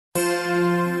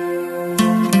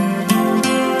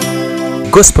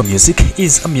Gospel music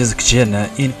is a music genre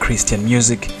in Christian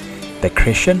music. The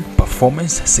creation,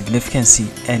 performance, significance,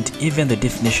 and even the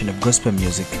definition of gospel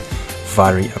music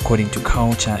vary according to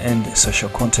culture and social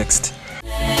context.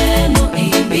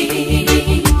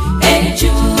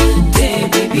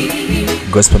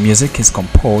 Gospel music is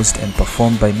composed and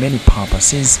performed by many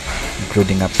purposes,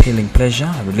 including appealing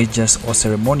pleasure, religious or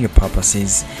ceremonial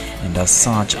purposes, and as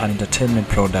such an entertainment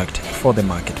product for the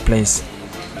marketplace.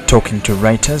 Talking to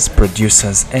writers,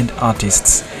 producers, and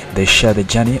artists, they share the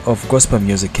journey of gospel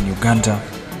music in Uganda.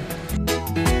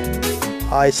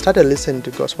 I started listening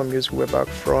to gospel music way back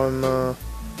from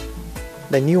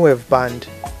the New Wave Band.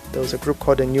 There was a group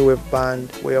called the New Wave Band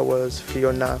where was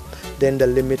Fiona, then the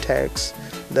Limitex.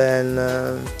 Then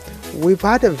we've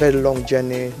had a very long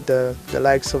journey. The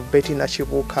likes of Betty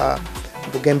Nachibuka,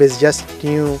 Bugembe is just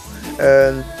new,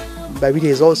 Babidi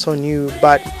is also new,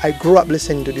 but I grew up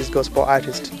listening to these gospel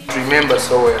artists. I remember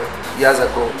so well, years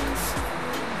ago,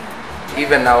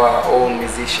 even our own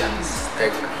musicians,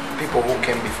 like people who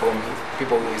came before me,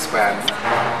 people who inspired me,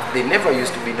 they never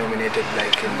used to be nominated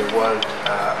like in the World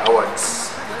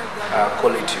Awards.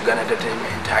 Call it Uganda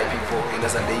Entertainment, high people, you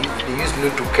understand? They used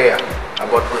not to care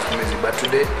about gospel music, but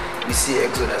today you see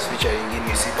Exodus featuring in,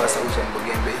 you see Pastor Wilson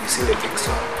Bugembe, you see the big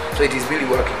song. So it is really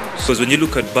working. Because when you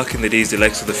look at back in the days, the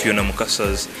likes of the Fiona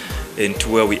Mukasas and to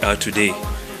where we are today,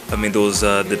 I mean, there was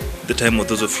the time of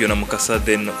those of Fiona Mukasa,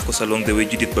 then of course along the way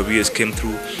Judith Barrios came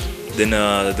through, then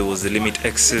there was the Limit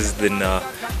X's, then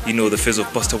you know, the phase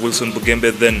of Pastor Wilson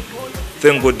Bugembe, then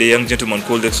thank God the young gentleman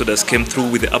called Exodus came through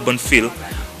with the urban feel,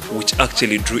 which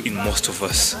actually drew in most of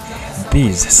us.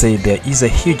 These say there is a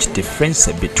huge difference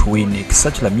between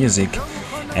secular music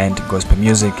and gospel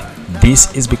music.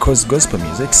 This is because gospel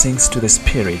music sings to the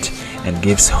spirit and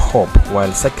gives hope,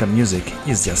 while secular music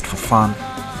is just for fun.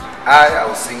 I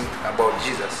will sing about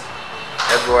Jesus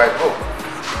everywhere I go.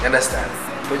 You understand?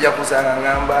 I'm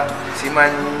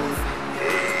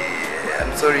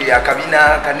sorry,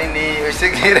 Akabina, Kanini,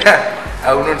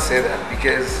 I will not say that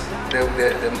because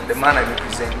the man I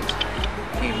represent,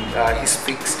 he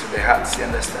speaks to the hearts, you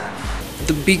understand?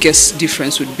 The biggest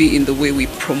difference would be in the way we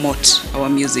promote our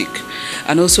music.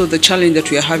 And also the challenge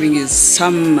that we are having is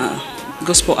some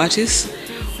gospel artists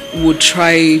would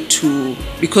try to,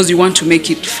 because you want to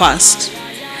make it fast,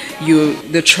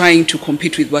 they're trying to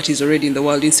compete with what is already in the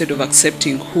world instead of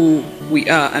accepting who we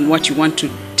are and what you want to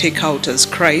take out as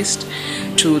Christ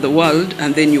to the world,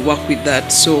 and then you work with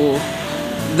that. So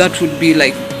that would be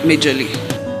like majorly.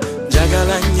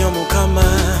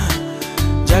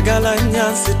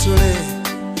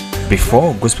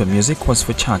 Before, gospel music was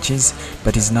for churches,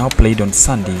 but is now played on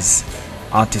Sundays.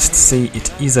 Artists say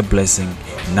it is a blessing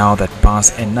now that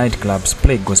bars and nightclubs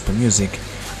play gospel music,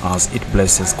 as it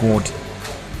blesses God.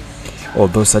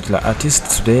 Although secular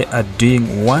artists today are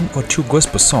doing one or two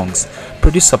gospel songs,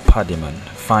 producer Paddyman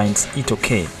finds it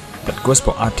okay, but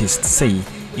gospel artists say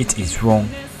it is wrong.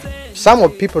 Some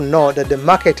of people know that the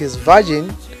market is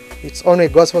virgin. It's only a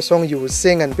gospel song you will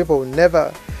sing and people will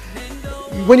never.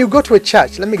 When you go to a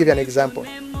church, let me give you an example.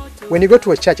 When you go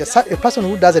to a church, a person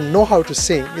who doesn't know how to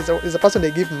sing is a person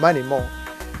they give money more.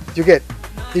 You get?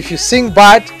 If you sing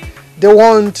bad, they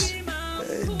won't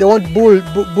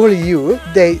bully you.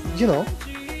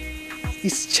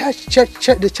 It's church.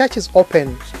 The church is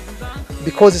open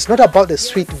because it's not about the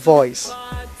sweet voice.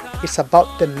 It's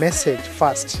about the message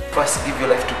first. First, give your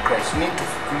life to Christ. You need to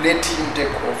let Him take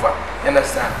over. You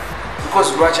understand? Because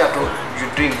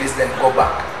you're doing this, then go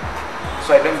back.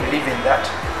 So I don't believe in that.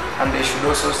 And they should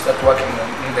also start working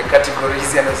in the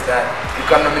categories. You understand? You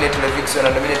can nominate Levickson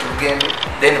and nominate Bugembe,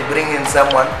 then bring in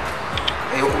someone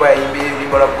who is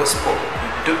gospel.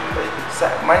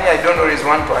 Money, I don't always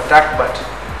want to attack, but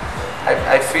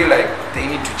I feel like they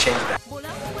need to change that.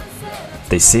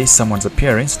 They say someone's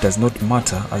appearance does not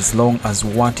matter as long as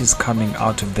what is coming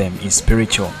out of them is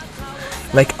spiritual.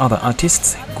 Like other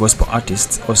artists, gospel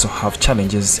artists also have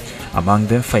challenges, among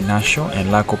them financial and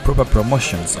lack of proper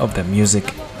promotions of their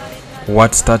music.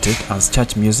 What started as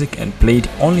church music and played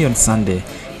only on Sunday,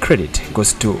 credit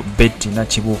goes to Betty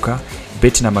Nachibuka,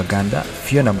 Betty Namaganda,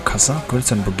 Fiona Mukasa,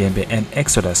 Wilson Bugembe, and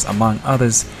Exodus, among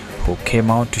others, who came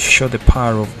out to show the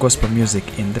power of gospel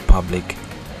music in the public.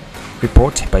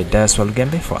 Report by Diaswa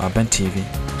Lugembe for Urban TV.